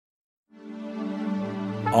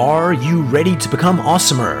Are you ready to become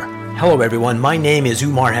awesomer? Hello everyone, my name is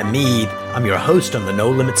Umar Hamid. I'm your host on the No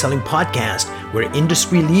Limit Selling podcast, where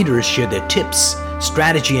industry leaders share their tips,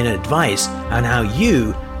 strategy, and advice on how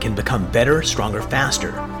you can become better, stronger,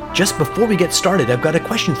 faster. Just before we get started, I've got a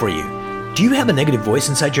question for you. Do you have a negative voice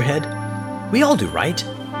inside your head? We all do, right?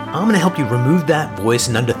 I'm going to help you remove that voice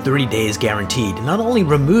in under 30 days guaranteed. Not only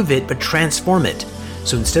remove it, but transform it.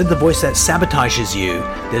 So instead of the voice that sabotages you,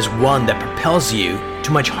 there's one that propels you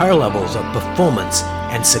to much higher levels of performance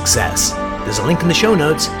and success. There's a link in the show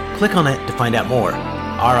notes. Click on it to find out more.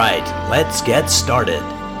 All right, let's get started.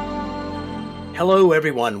 Hello,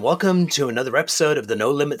 everyone. Welcome to another episode of the No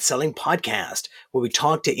Limit Selling podcast, where we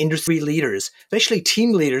talk to industry leaders, especially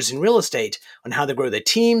team leaders in real estate, on how they grow their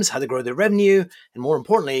teams, how they grow their revenue, and more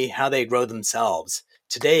importantly, how they grow themselves.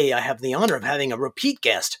 Today, I have the honor of having a repeat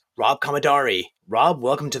guest, Rob Kamadari. Rob,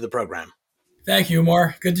 welcome to the program. Thank you,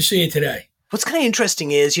 Umar. Good to see you today. What's kind of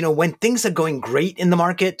interesting is, when things are going great in the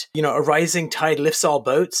market, a rising tide lifts all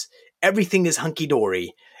boats, everything is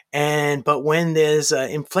hunky-dory. But when there's an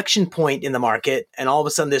inflection point in the market and all of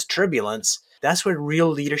a sudden there's turbulence, that's where real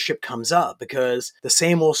leadership comes up because the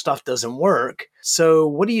same old stuff doesn't work. So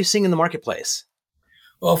what are you seeing in the marketplace?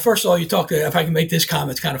 Well, first of all, if I can make this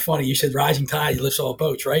comment, it's kind of funny. You said rising tide lifts all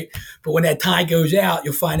boats, right? But when that tide goes out,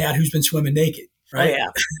 you'll find out who's been swimming naked. Right?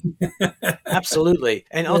 Oh, yeah, absolutely.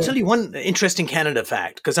 And I'll tell you one interesting Canada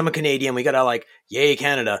fact, because I'm a Canadian. We got to yay,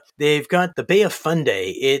 Canada. They've got the Bay of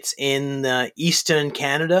Fundy. It's in eastern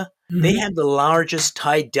Canada. Mm-hmm. They have the largest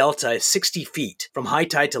tide delta, 60 feet from high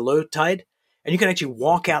tide to low tide. And you can actually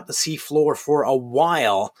walk out the sea floor for a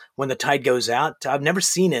while when the tide goes out. I've never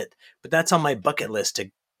seen it, but that's on my bucket list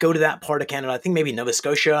to go to that part of Canada. I think maybe Nova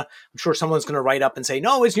Scotia. I'm sure someone's going to write up and say,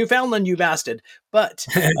 no, it's Newfoundland, you bastard. But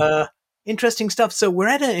interesting stuff. So we're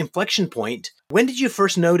at an inflection point. When did you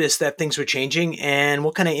first notice that things were changing, and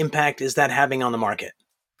what kind of impact is that having on the market?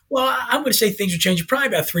 Well, I'm going to say things are changing probably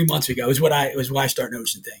about 3 months ago is when I started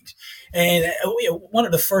noticing things. And one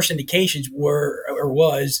of the first indications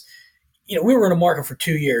was, we were in a market for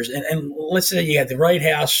 2 years, and let's say you had the right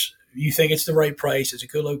house, you think it's the right price, it's a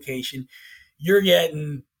good location, you're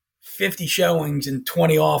getting 50 showings and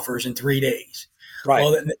 20 offers in 3 days. Right.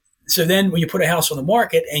 Well, so then when you put a house on the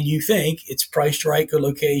market and you think it's priced right, good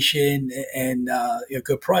location, and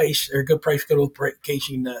good price, good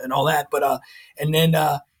location, and all that, but and then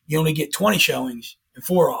you only get 20 showings and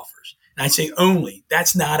 4 offers. And I say only.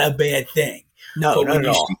 That's not a bad thing. No, not at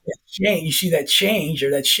all. You see that change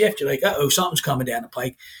or that shift, you're like, uh-oh, something's coming down the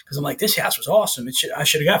pike. Because I'm like, this house was awesome. I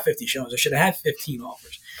should have got 50 showings. I should have had 15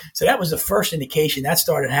 offers. So that was the first indication that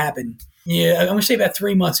started to happen. Yeah, I'm going to say about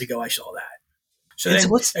 3 months ago I saw that. So then,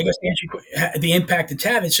 I guess to answer the impact it's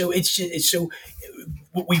having. So so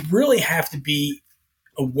what we really have to be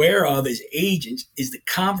aware of as agents is the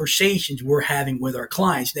conversations we're having with our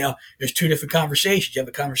clients. Now, there's 2 different conversations. You have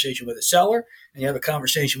a conversation with a seller and you have a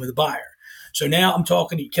conversation with a buyer. So now I'm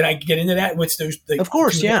talking. Can I get into that? What's those? Of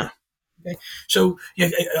course, yeah. Okay. So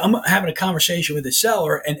I'm having a conversation with the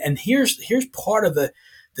seller, and here's part of the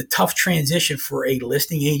tough transition for a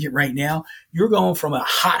listing agent right now. You're going from a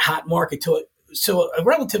hot market to a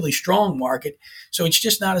relatively strong market. So it's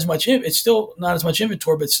just not as much. It's still not as much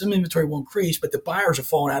inventory, but some inventory will increase. But the buyers are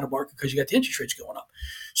falling out of market because you got the interest rates going up.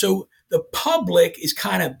 So the public is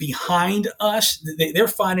kind of behind us. They're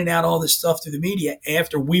finding out all this stuff through the media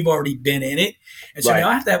after we've already been in it. And so now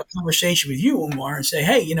I have to have a conversation with you, Umar, and say,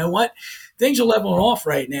 hey, you know what? Things are leveling off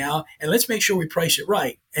right now, and let's make sure we price it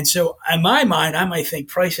right. And so in my mind, I might think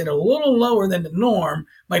price it a little lower than the norm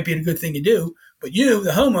might be a good thing to do. But you,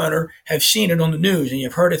 the homeowner, have seen it on the news and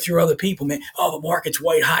you've heard it through other people. Man, the market's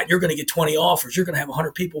white hot. You're going to get 20 offers. You're going to have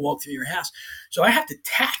 100 people walk through your house. So I have to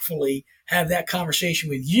tactfully have that conversation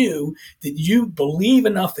with you that you believe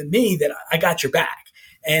enough in me that I got your back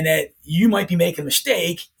and that you might be making a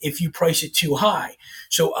mistake if you price it too high.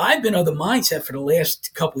 So I've been of the mindset for the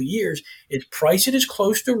last couple of years is price it as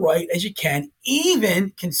close to right as you can,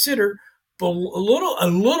 even consider a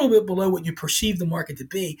little bit below what you perceive the market to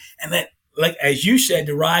be, and that, like as you said,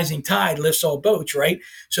 the rising tide lifts all boats, right?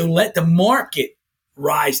 So let the market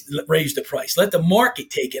raise the price. Let the market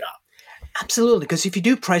take it up. Absolutely, because if you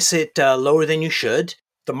do price it lower than you should,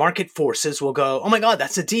 the market forces will go, oh my God,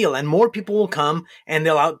 that's a deal. And more people will come and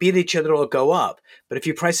they'll outbid each other, it'll go up. But if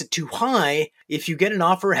you price it too high, if you get an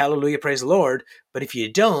offer, hallelujah, praise the Lord. But if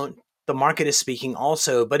you don't, the market is speaking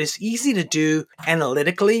also. But it's easy to do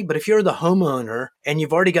analytically. But if you're the homeowner and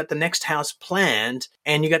you've already got the next house planned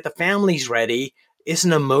and you got the families ready, it's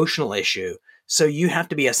an emotional issue. So you have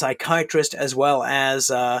to be a psychiatrist as well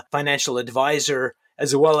as a financial advisor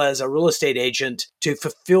as well as a real estate agent to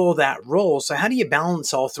fulfill that role. So how do you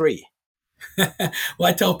balance all three? Well,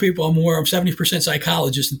 I tell people I'm 70%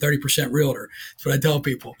 psychologist and 30% realtor. That's what I tell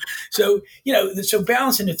people. So, so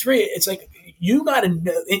balancing the three, it's like you got to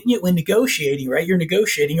know when negotiating, right? You're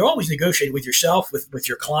negotiating. You're always negotiating with yourself, with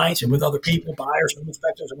your clients, and with other people, buyers, and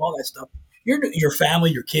inspectors, and all that stuff. Your family,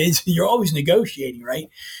 your kids. You're always negotiating, right?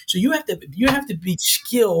 So you have to be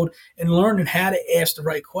skilled in learning how to ask the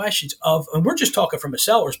right questions. And we're just talking from a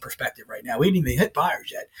seller's perspective right now. We didn't even hit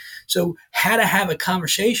buyers yet. So how to have a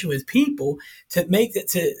conversation with people to make that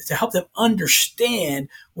to help them understand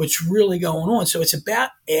what's really going on. So it's about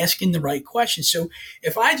asking the right questions. So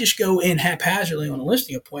if I just go in haphazardly on a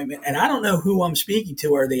listing appointment and I don't know who I'm speaking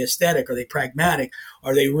to, are they aesthetic? Are they pragmatic?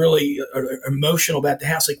 Are they really emotional about the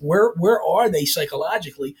house? Like where are they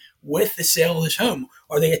psychologically with the sale of this home?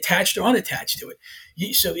 Are they attached or unattached to it?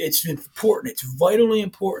 So it's important. It's vitally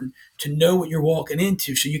important to know what you're walking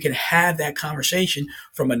into so you can have that conversation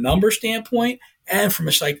from a number standpoint and from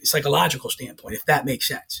a psychological standpoint, if that makes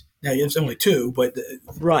sense. Now, it's only two, but...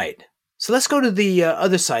 Right. So let's go to the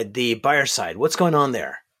other side, the buyer side. What's going on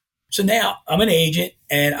there? So now I'm an agent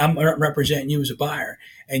and I'm representing you as a buyer.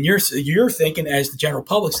 And you're thinking, as the general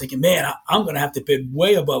public's thinking, man, I'm going to have to bid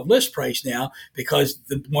way above list price now because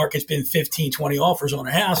the market's been 15, 20 offers on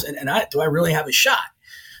a house. And do I really have a shot?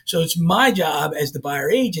 So it's my job as the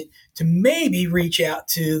buyer agent to maybe reach out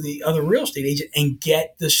to the other real estate agent and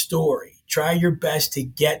get the story. Try your best to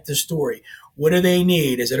get the story. What do they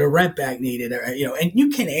need? Is it a rent back needed? And you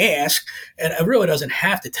can ask, and it really doesn't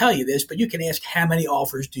have to tell you this, but you can ask, how many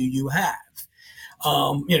offers do you have?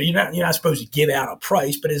 You're not supposed to give out a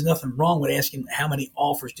price, but there's nothing wrong with asking how many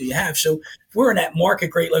offers do you have. So if we're in that market,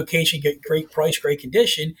 great location, great price, great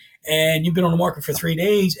condition, and you've been on the market for 3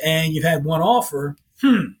 days and you've had one offer,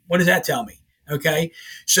 what does that tell me? Okay.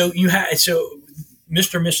 So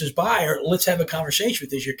Mr. and Mrs. Buyer, let's have a conversation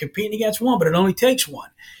with this. You're competing against one, but it only takes one.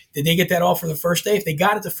 Did they get that offer the first day? If they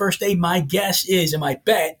got it the first day, my guess is, and my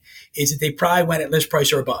bet is that they probably went at list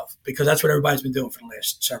price or above, because that's what everybody's been doing for the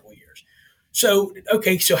last several years. So,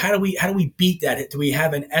 okay, so how do we beat that? Do we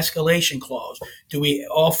have an escalation clause? Do we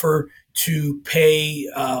offer to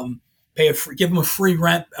give them a free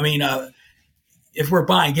rent? If we're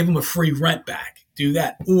buying, give them a free rent back. Do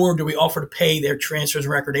that. Or do we offer to pay their transfers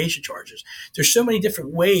and recordation charges? There's so many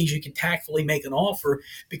different ways you can tactfully make an offer,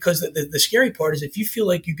 because the scary part is if you feel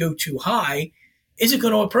like you go too high, is it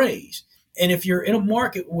going to appraise? And if you're in a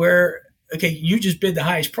market where, okay, you just bid the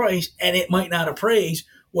highest price and it might not appraise,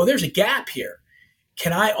 well, there's a gap here.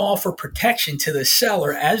 Can I offer protection to the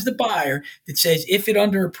seller as the buyer that says, if it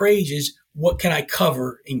underappraises, what can I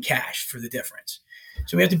cover in cash for the difference?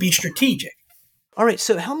 So we have to be strategic. All right,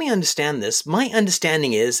 so help me understand this. My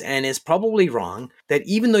understanding is, and is probably wrong, that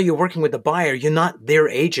even though you're working with the buyer, you're not their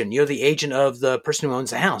agent. You're the agent of the person who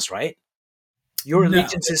owns the house, right? Your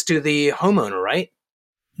allegiance is to the homeowner, right?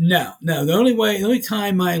 No. The only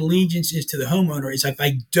time my allegiance is to the homeowner is if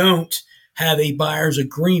I don't have a buyer's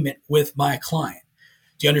agreement with my client.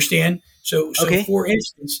 Do you understand? So okay. For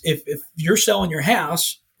instance, if you're selling your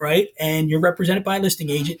house, right, and you're represented by a listing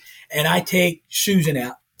agent, and I take Susan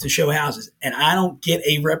out to show houses, and I don't get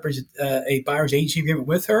a buyer's agency agreement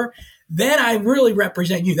with her, then I really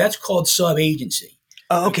represent you. That's called sub-agency.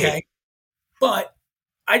 Okay. But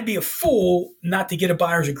I'd be a fool not to get a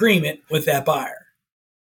buyer's agreement with that buyer.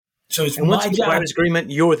 So it's my job. Buyer's agreement,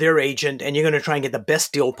 you're their agent, and you're going to try and get the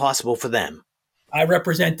best deal possible for them. I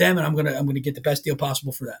represent them, and I'm going to get the best deal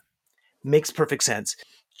possible for them. Makes perfect sense.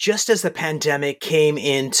 Just as the pandemic came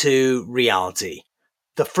into reality,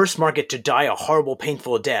 the first market to die a horrible,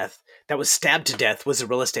 painful death, that was stabbed to death, was the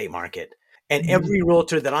real estate market. And every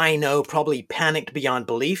realtor that I know probably panicked beyond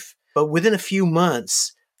belief. But within a few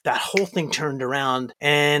months, that whole thing turned around.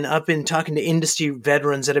 And I've been talking to industry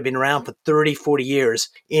veterans that have been around for 30, 40 years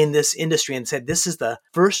in this industry and said, this is the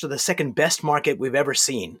first or the second best market we've ever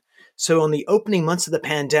seen. So on the opening months of the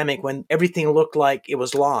pandemic, when everything looked like it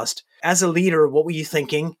was lost, as a leader, what were you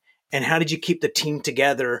thinking? And how did you keep the team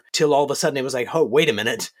together till all of a sudden it was like, oh, wait a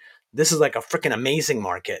minute, this is like a freaking amazing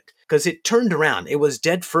market? Because it turned around. It was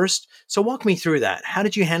dead first. So walk me through that. How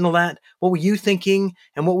did you handle that? What were you thinking?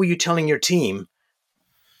 And what were you telling your team?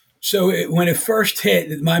 So when it first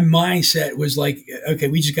hit, my mindset was like, okay,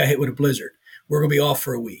 we just got hit with a blizzard. We're going to be off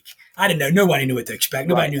for a week. I didn't know. Nobody knew what to expect.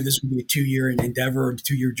 Nobody knew this would be a 2-year endeavor or a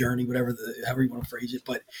 2-year journey, however you want to phrase it.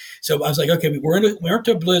 But so I was like, okay, we're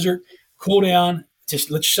into a blizzard, cool down. Just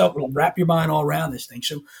let's wrap your mind all around this thing.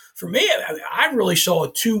 So for me, I really saw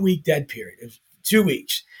a 2-week dead period. It was 2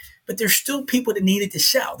 weeks. But there's still people that needed to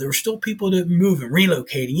sell. There were still people that were moving,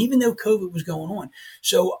 relocating, even though COVID was going on.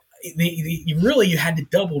 So you had to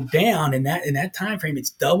double down in that time frame. It's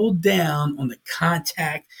double down on the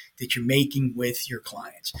contact that you're making with your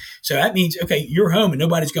clients. So that means, okay, you're home and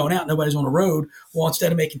nobody's going out, nobody's on the road. Well,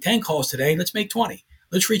 instead of making 10 calls today, let's make 20.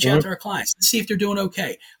 Let's reach out to our clients. Let's see if they're doing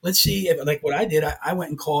okay. Let's see if, like what I did, I went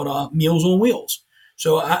and called Meals on Wheels.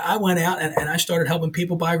 So I went out and I started helping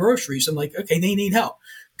people buy groceries. I'm like, okay, they need help.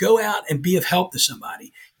 Go out and be of help to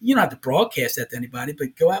somebody. You don't have to broadcast that to anybody,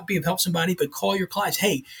 but go out and be of help to somebody, but call your clients.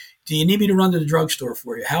 Hey, do you need me to run to the drugstore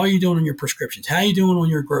for you? How are you doing on your prescriptions? How are you doing on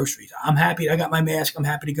your groceries? I'm happy. I got my mask. I'm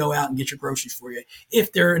happy to go out and get your groceries for you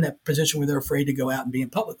if they're in that position where they're afraid to go out and be in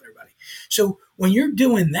public with everybody. So when you're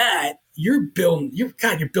doing that, you're building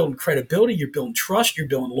credibility, you're building trust, you're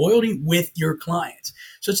building loyalty with your clients.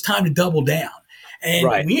 So it's time to double down.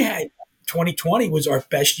 And we had 2020 was our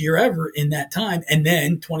best year ever in that time. And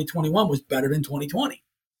then 2021 was better than 2020.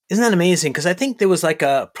 Isn't that amazing? Because I think there was like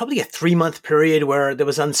probably a 3-month period where there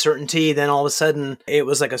was uncertainty. Then all of a sudden it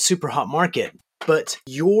was like a super hot market. But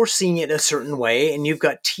you're seeing it a certain way, and you've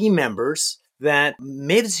got team members that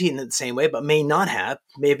may have seen it the same way, but may not have,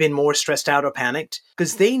 may have been more stressed out or panicked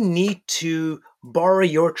because they need to borrow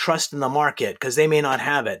your trust in the market because they may not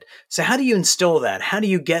have it. So how do you instill that? How do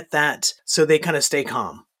you get that so they kind of stay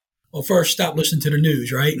calm? Well, first, stop listening to the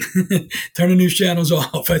news, right? Turn the news channels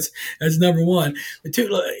off. That's number one. But two,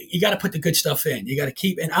 you got to put the good stuff in. You got to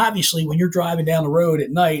keep, and obviously when you're driving down the road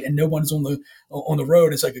at night and no one's on the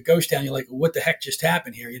road, it's like a ghost town. You're like, what the heck just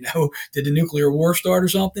happened here? Did the nuclear war start or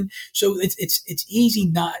something? So it's easy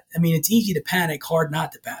it's easy to panic, hard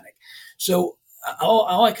not to panic. So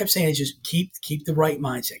all I kept saying is just keep the right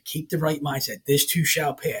mindset. Keep the right mindset. This too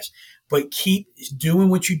shall pass. But keep doing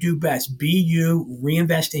what you do best. Be you,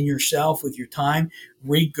 reinvest in yourself with your time,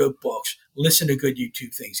 read good books, listen to good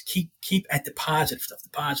YouTube things. Keep at the positive stuff,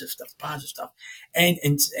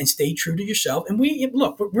 and stay true to yourself. And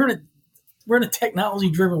we're in a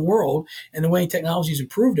technology-driven world, and the way technology has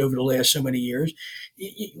improved over the last so many years,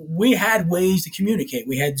 we had ways to communicate.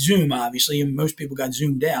 We had Zoom, obviously, and most people got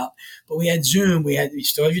Zoomed out. But we had Zoom. You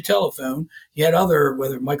still have your telephone. You had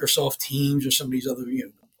whether Microsoft Teams or some of these other,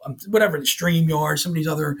 whatever, the StreamYard, some of these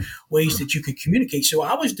other ways that you could communicate. So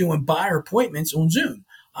I was doing buyer appointments on Zoom.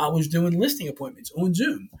 I was doing listing appointments on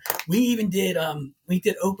Zoom. We even did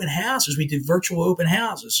open houses. We did virtual open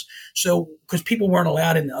houses. So because people weren't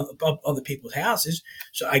allowed in other people's houses,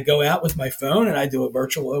 so I go out with my phone and I do a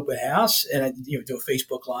virtual open house and I do a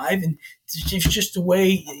Facebook Live, and it's just the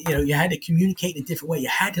way you had to communicate in a different way. You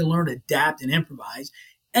had to learn to adapt and improvise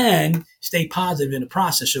and stay positive in the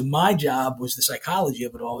process. So my job was the psychology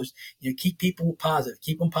of it all is, keep people positive,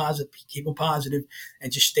 keep them positive,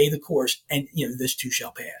 and just stay the course. And, this too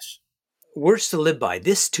shall pass. Words to live by.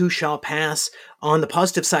 This too shall pass on the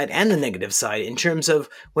positive side and the negative side in terms of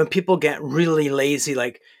when people get really lazy,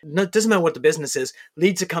 like it doesn't matter what the business is,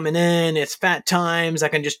 leads are coming in, it's fat times, I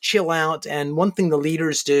can just chill out. And one thing the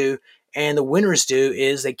leaders do and the winners do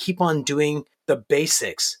is they keep on doing the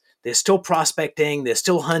basics. They're still prospecting, they're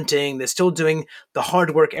still hunting, they're still doing the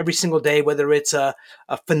hard work every single day, whether it's a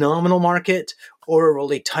phenomenal market or a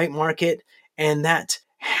really tight market. And that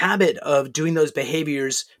habit of doing those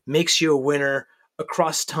behaviors makes you a winner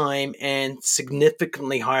across time and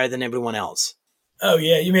significantly higher than everyone else. Oh,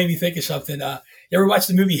 yeah. You made me think of something. You ever watch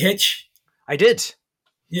the movie Hitch? I did.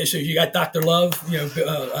 Yeah, so you got Dr. Love,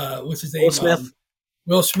 what's his name? Will Smith.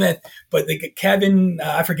 Will Smith. But Kevin,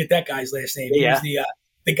 I forget that guy's last name. Yeah. He was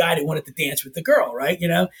the guy that wanted to dance with the girl, right?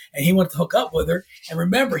 And he wanted to hook up with her. And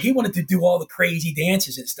remember, he wanted to do all the crazy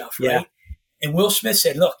dances and stuff, right? Yeah. And Will Smith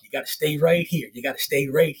said, look, you got to stay right here. You got to stay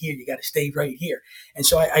right here. You got to stay right here. And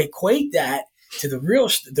so I equate that to the real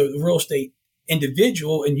estate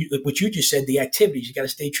individual. And what you just said, the activities, you got to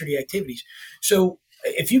stay true to the activities. So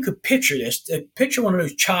if you could picture this, picture one of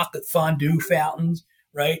those chocolate fondue fountains,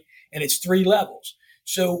 right? And it's 3 levels.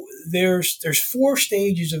 So there's 4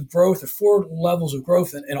 stages of growth, or 4 levels of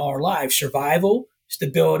growth in our lives: survival,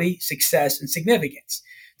 stability, success, and significance.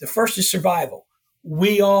 The first is survival.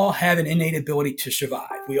 We all have an innate ability to survive.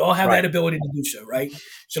 We all have that ability to do so, right?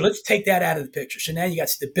 So let's take that out of the picture. So now you got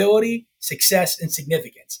stability, success, and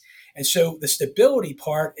significance. And so the stability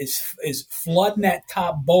part is flooding that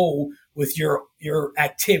top bowl with your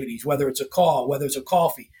activities, whether it's a call, whether it's a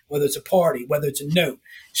coffee, whether it's a party, whether it's a note,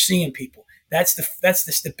 seeing people. That's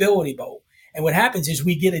the stability bowl. And what happens is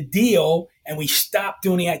we get a deal and we stop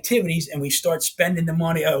doing the activities and we start spending the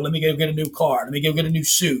money. Oh, let me go get a new car. Let me go get a new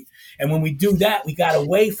suit. And when we do that, we got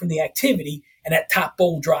away from the activity and that top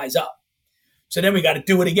bowl dries up. So then we got to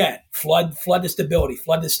do it again. Flood the stability,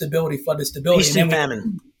 flood the stability, flood the stability. Feast and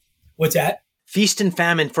famine. What's that? feast and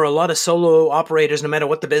famine for a lot of solo operators, no matter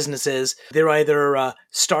what the business is. They're either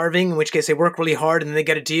starving, in which case they work really hard and then they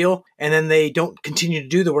get a deal, and then they don't continue to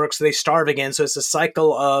do the work, so they starve again. So it's a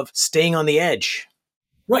cycle of staying on the edge.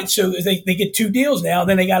 Right. So they get 2 deals now,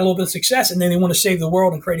 then they got a little bit of success, and then they want to save the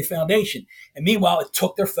world and create a foundation. And meanwhile, it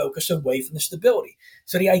took their focus away from the stability.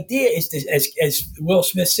 So the idea is to, as Will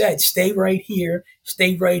Smith said, stay right here,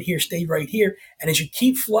 stay right here, stay right here. And as you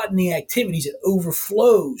keep flooding the activities, it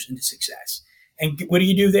overflows into success. And what do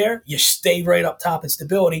you do there? You stay right up top in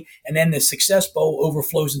stability, and then the success bowl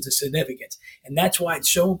overflows into significance. And that's why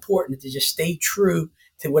it's so important to just stay true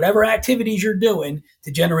to whatever activities you're doing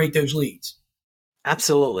to generate those leads.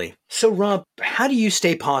 Absolutely. So, Rob, how do you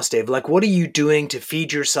stay positive? Like, what are you doing to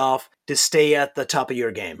feed yourself to stay at the top of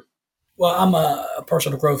your game? Well, I'm a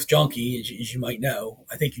personal growth junkie, as you might know.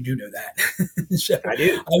 I think you do know that. So I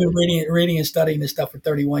do. I've been reading and studying this stuff for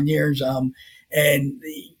 31 years. And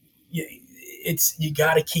you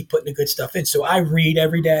got to keep putting the good stuff in. So I read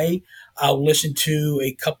every day. I'll listen to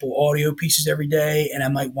a couple audio pieces every day, and I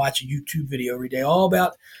might watch a YouTube video every day, all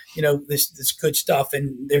about this good stuff.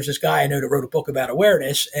 And there's this guy I know that wrote a book about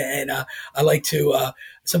awareness, and I like to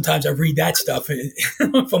sometimes I read that stuff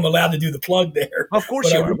if I'm allowed to do the plug there. Of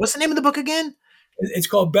course you are. What's the name of the book again? It's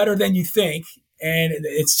called Better Than You Think, and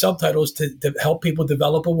its subtitle is to help people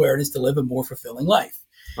develop awareness to live a more fulfilling life.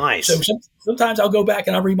 Nice. So sometimes I'll go back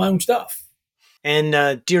and I'll read my own stuff.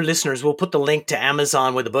 And dear listeners, we'll put the link to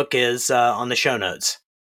Amazon where the book is on the show notes.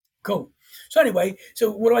 Cool. So anyway, so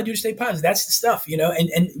what do I do to stay positive? That's the stuff, And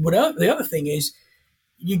the other thing is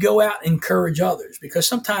you go out and encourage others, because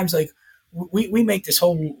sometimes like we make a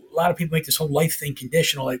lot of people make this whole life thing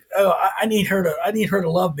conditional. Like, oh, I need her to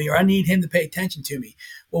love me, or I need him to pay attention to me.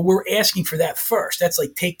 Well, we're asking for that first. That's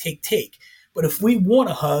like take. But if we want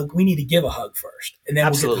a hug, we need to give a hug first, and then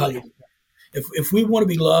Absolutely. we'll get the hug. If we want to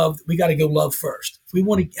be loved, we got to go love first. If we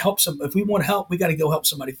want to help, we got to go help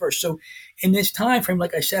somebody first. So in this time frame,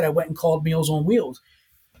 like I said, I went and called Meals on Wheels.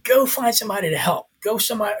 Go find somebody to help.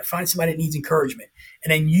 Find somebody that needs encouragement,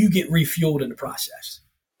 and then you get refueled in the process.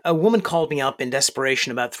 A woman called me up in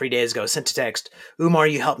desperation about 3 days ago, sent a text, Umar,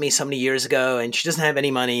 you helped me so many years ago, and she doesn't have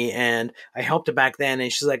any money, and I helped her back then,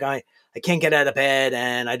 and she's like, I can't get out of bed,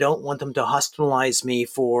 and I don't want them to hospitalize me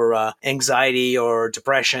for anxiety or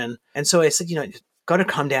depression. And so I said, got to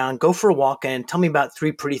calm down, go for a walk, and tell me about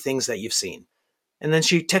 3 pretty things that you've seen. And then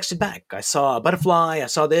she texted back, I saw a butterfly, I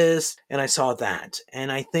saw this, and I saw that.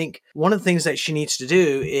 And I think one of the things that she needs to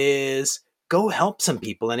do is go help some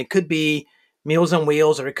people. And it could be Meals on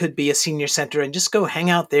Wheels, or it could be a senior center, and just go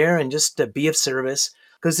hang out there and just be of service.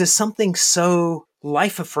 Because there's something so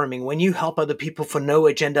life-affirming when you help other people for no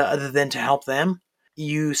agenda other than to help them.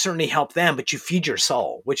 You certainly help them, but you feed your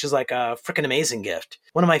soul, which is like a freaking amazing gift.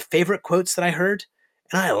 One of my favorite quotes that I heard,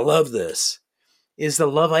 and I love this, is the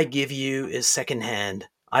love I give you is secondhand.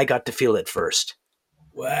 I got to feel it first.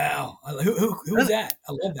 Wow. Who was that?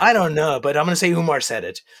 I love that. I don't know, but I'm going to say Umar said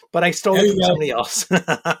it, but I stole it from somebody else. I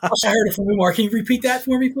heard it from Umar. Can you repeat that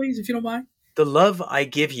for me, please, if you don't mind? The love I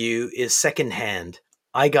give you is secondhand.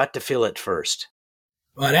 I got to feel it first.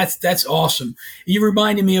 Well, that's awesome. You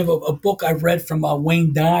reminded me of a book I read from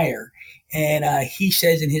Wayne Dyer, and he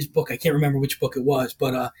says in his book, I can't remember which book it was,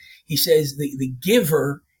 but he says the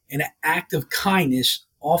giver in an act of kindness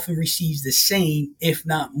often receives the same, if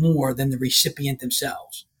not more, than the recipient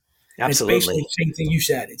themselves. Absolutely. It's basically the same thing you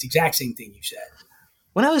said. It's the exact same thing you said.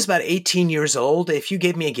 When I was about 18 years old, if you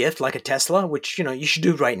gave me a gift like a Tesla, which, you should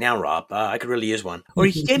do right now, Rob, I could really use one. Or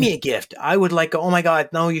you gave me a gift, I would like, oh my God,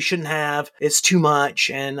 no, you shouldn't have. It's too much.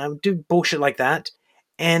 And I would do bullshit like that.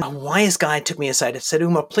 And a wise guy took me aside and said,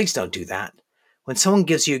 Umar, please don't do that. When someone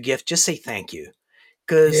gives you a gift, just say thank you.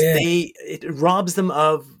 Because it robs them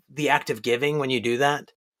of the act of giving when you do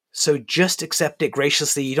that. So just accept it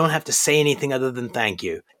graciously. You don't have to say anything other than thank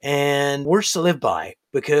you. And words to live by,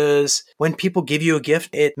 because when people give you a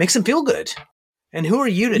gift, it makes them feel good. And who are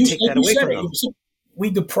you to take that away from them? We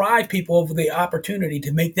deprive people of the opportunity to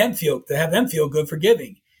have them feel good for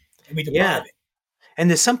giving. And we deprive it. And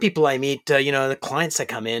there's some people I meet, the clients that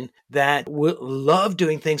come in that love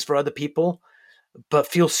doing things for other people, but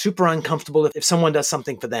feel super uncomfortable if someone does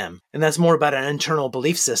something for them. And that's more about an internal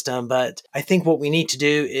belief system. But I think what we need to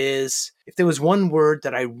do is, if there was one word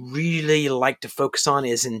that I really like to focus on,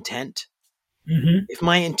 is intent. Mm-hmm. If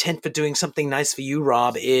my intent for doing something nice for you,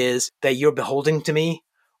 Rob, is that you're beholden to me,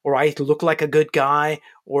 or I look like a good guy,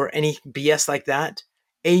 or any BS like that,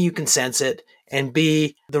 A, you can sense it, and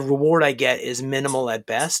B, the reward I get is minimal at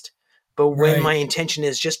best. But when my intention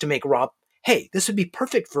is just to make Rob, hey, this would be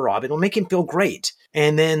perfect for Rob, it'll make him feel great.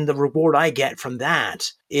 And then the reward I get from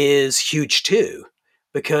that is huge too.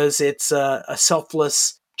 because it's a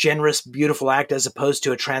selfless, generous, beautiful act as opposed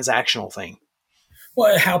to a transactional thing.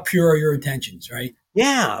 Well, how pure are your intentions, right?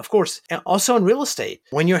 Yeah, of course. And also in real estate,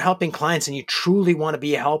 when you're helping clients and you truly want to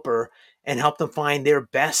be a helper and help them find their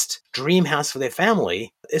best dream house for their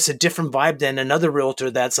family, it's a different vibe than another realtor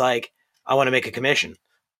that's like, I want to make a commission.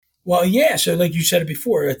 Well, yeah. So, like you said it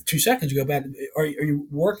before, 2 seconds ago, about are you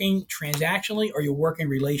working transactionally or are you working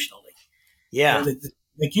relationally? Yeah.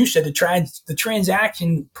 Like you said, the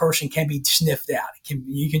transaction person can be sniffed out.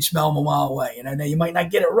 You can smell them a mile away. And I know you might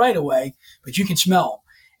not get it right away, but you can smell them.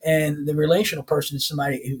 And the relational person is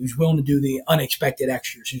somebody who's willing to do the unexpected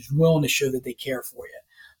extras, who's willing to show that they care for you.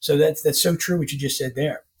 So that's so true what you just said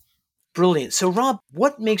there. Brilliant. So, Rob,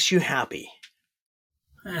 what makes you happy?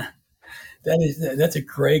 That's a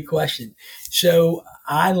great question. So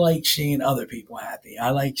I like seeing other people happy. I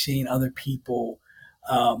like seeing other people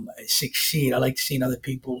succeed. I like seeing other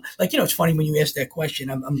people it's funny when you ask that question.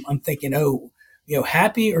 I'm thinking,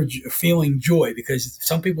 happy or feeling joy, because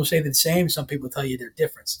some people say they're the same. Some people tell you they're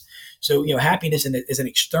different. So happiness is an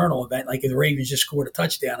external event. Like if the Ravens just scored a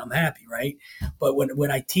touchdown, I'm happy, right? But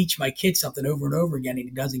when I teach my kid something over and over again and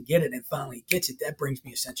he doesn't get it and finally gets it, that brings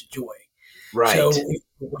me a sense of joy. Right.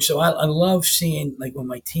 So I love seeing like when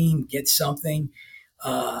my team gets something.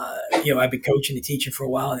 I've been coaching and teaching for a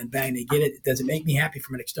while, and then bang, they get it. Does it make me happy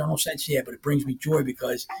from an external sense? Yeah, but it brings me joy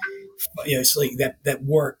because it's like that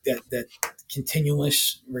work, that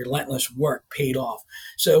continuous, relentless work paid off.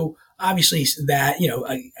 So obviously that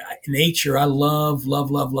nature, I love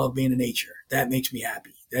being in nature. That makes me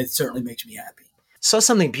happy. That certainly makes me happy. Saw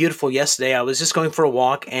something beautiful yesterday. I was just going for a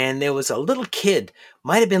walk, and there was a little kid,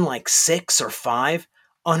 might have been like 6 or 5,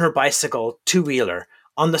 on her bicycle, two-wheeler,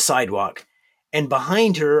 on the sidewalk. And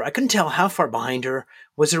behind her, I couldn't tell how far behind her,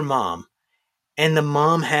 was her mom. And the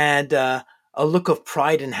mom had a look of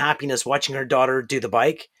pride and happiness watching her daughter do the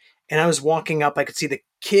bike. And I was walking up, I could see the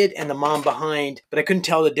kid and the mom behind, but I couldn't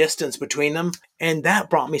tell the distance between them. And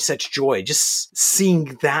that brought me such joy, just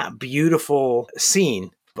seeing that beautiful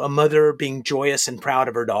scene. A mother being joyous and proud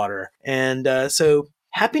of her daughter. And so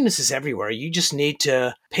happiness is everywhere. You just need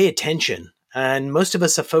to pay attention. And most of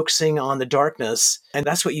us are focusing on the darkness, and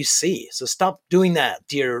that's what you see. So stop doing that,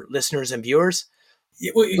 dear listeners and viewers.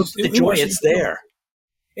 Look at the joy, it's there.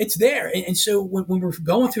 It's there. And so when we're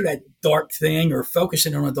going through that dark thing or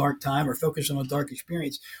focusing on a dark time or focusing on a dark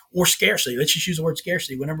experience or scarcity, let's just use the word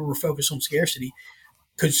scarcity. Whenever we're focused on scarcity,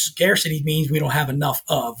 because scarcity means we don't have enough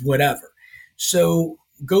of whatever. So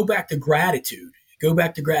go back to gratitude. Go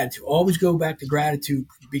back to gratitude. Always go back to gratitude.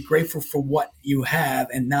 Be grateful for what you have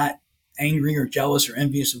and not angry or jealous or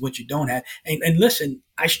envious of what you don't have. And listen,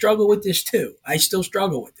 I struggle with this too. I still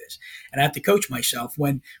struggle with this. And I have to coach myself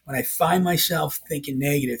when I find myself thinking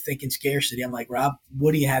negative, thinking scarcity. I'm like, Rob,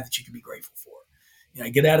 what do you have that you can be grateful for? I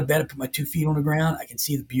get out of bed, I put my 2 feet on the ground. I can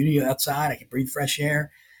see the beauty outside. I can breathe fresh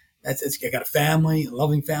air. I got a family, a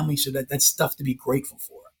loving family. So that's stuff to be grateful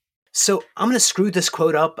for. So I'm going to screw this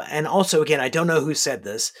quote up. And also, again, I don't know who said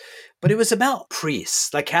this, but it was about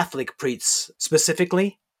priests, like Catholic priests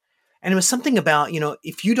specifically. And it was something about,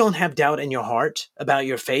 if you don't have doubt in your heart about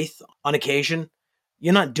your faith on occasion,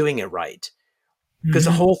 you're not doing it right. Because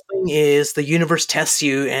the whole thing is the universe tests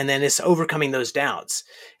you and then it's overcoming those doubts.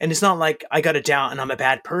 And it's not like I got a doubt and I'm a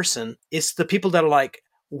bad person. It's the people that are like,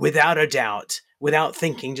 without a doubt, without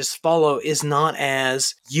thinking, just follow, is not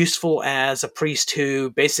as useful as a priest who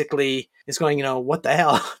basically is going, what the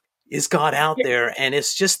hell? Is God out there? And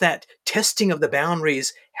it's just that testing of the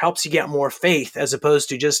boundaries helps you get more faith as opposed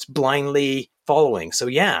to just blindly following. So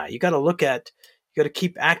yeah, you got to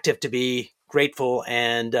keep active to be grateful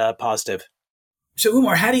and positive. So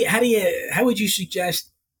Umar, how would you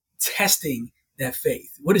suggest testing that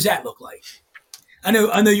faith? What does that look like? I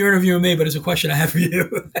know you're interviewing me, but it's a question I have for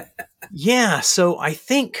you. Yeah. So I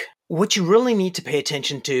think what you really need to pay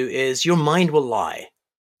attention to is your mind will lie.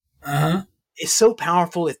 Uh-huh. It's so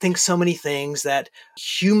powerful. It thinks so many things that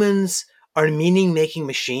humans are meaning-making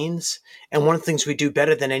machines. And one of the things we do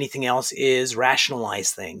better than anything else is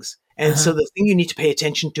rationalize things. And so the thing you need to pay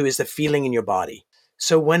attention to is the feeling in your body.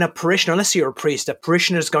 So when a parishioner, let's say you're a priest, a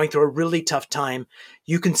parishioner is going through a really tough time,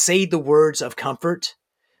 you can say the words of comfort.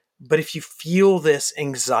 But if you feel this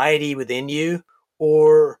anxiety within you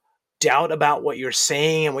or doubt about what you're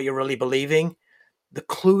saying and what you're really believing, the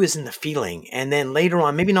clue is in the feeling. And then later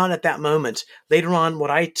on, maybe not at that moment, later on, what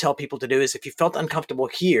I tell people to do is if you felt uncomfortable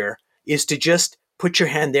here, is to just put your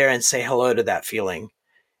hand there and say hello to that feeling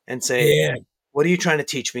and say, what are you trying to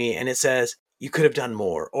teach me? And it says, you could have done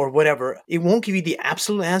more or whatever. It won't give you the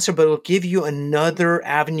absolute answer, but it'll give you another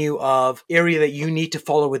avenue of area that you need to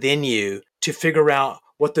follow within you to figure out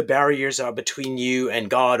what the barriers are between you and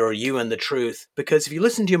God or you and the truth. Because if you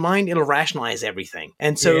listen to your mind, it'll rationalize everything.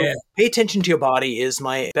 And so pay attention to your body is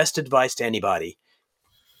my best advice to anybody.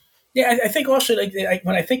 Yeah, I think also like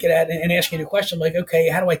when I think of that and asking the question, like, okay,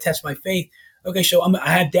 how do I test my faith? Okay, so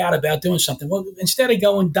I have doubt about doing something. Well, instead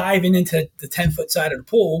of diving into the 10-foot side of the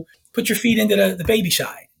pool, put your feet into the baby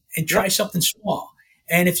side and try something small.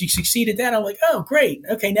 And if you succeed at that, I'm like, oh, great.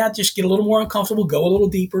 Okay, now just get a little more uncomfortable, go a little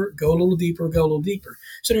deeper, go a little deeper, go a little deeper.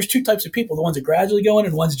 So there's two types of people, the ones that gradually go in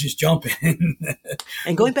and the ones that just jump in.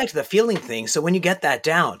 And going back to the feeling thing, so when you get that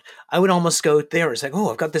doubt, I would almost go there. It's like,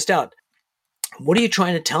 oh, I've got this doubt. What are you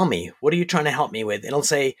trying to tell me? What are you trying to help me with? And it'll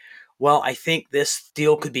say, well, I think this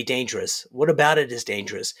deal could be dangerous. What about it is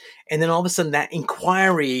dangerous? And then all of a sudden that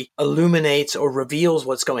inquiry illuminates or reveals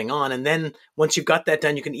what's going on. And then once you've got that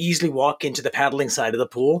done, you can easily walk into the paddling side of the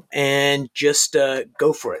pool and just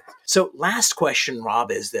go for it. So last question, Rob,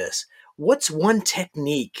 is this. What's one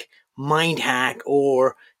technique, mind hack,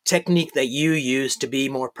 or technique that you use to be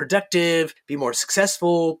more productive, be more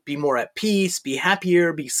successful, be more at peace, be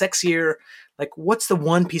happier, be sexier? Like, what's the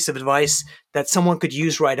one piece of advice that someone could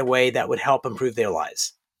use right away that would help improve their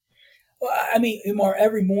lives? Well, I mean, Umar,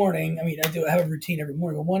 every morning, I have a routine every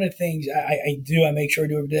morning, but one of the things I make sure I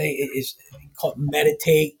do every day is called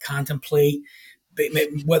meditate, contemplate,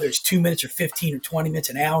 whether it's 2 minutes or 15 or 20 minutes,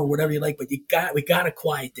 an hour, whatever you like, but we got to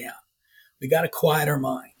quiet down. We got to quiet our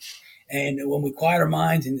mind. And when we quiet our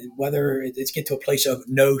minds, and whether it's get to a place of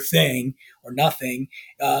no thing or nothing,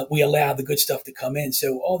 we allow the good stuff to come in.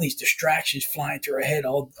 So all these distractions flying through our head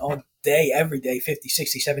all day, every day, 50,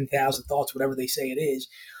 60, 7,000 thoughts, whatever they say it is,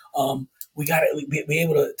 we got to be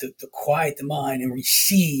able to quiet the mind and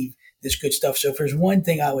receive this good stuff. So if there's one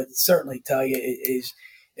thing I would certainly tell you is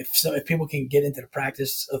if people can get into the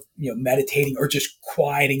practice of meditating or just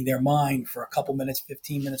quieting their mind for a couple minutes,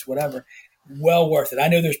 15 minutes, whatever, well worth it. I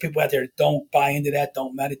know there's people out there that don't buy into that,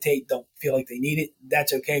 don't meditate, don't feel like they need it.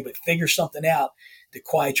 That's okay, but figure something out to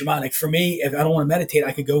quiet your mind. Like for me, if I don't want to meditate,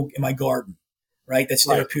 I could go in my garden, right? That's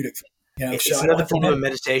therapeutic. It's another form of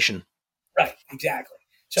meditation. Right, exactly.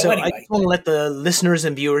 So anyway. I just want to let the listeners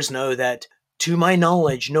and viewers know that, to my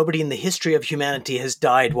knowledge, nobody in the history of humanity has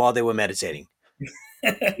died while they were meditating.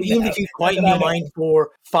 Even if you quieten your mind for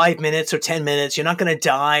 5 minutes or 10 minutes, you're not going to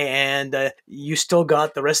die, and you still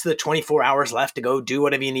got the rest of the 24 hours left to go do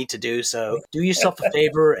whatever you need to do. So do yourself a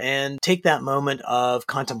favor and take that moment of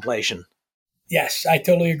contemplation. Yes, I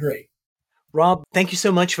totally agree. Rob, thank you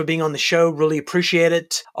so much for being on the show. Really appreciate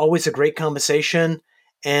it. Always a great conversation,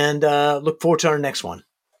 and look forward to our next one.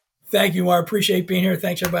 Thank you, Mark. Appreciate being here.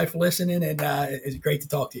 Thanks, everybody, for listening, and it's great to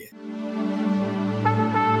talk to you.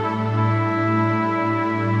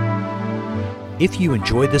 If you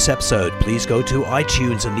enjoyed this episode, please go to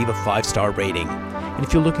iTunes and leave a 5-star rating. And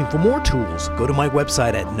if you're looking for more tools, go to my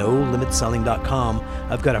website at NoLimitSelling.com.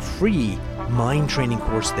 I've got a free mind training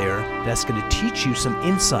course there that's going to teach you some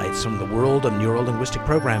insights from the world of neuro-linguistic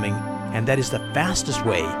programming, and that is the fastest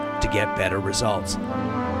way to get better results.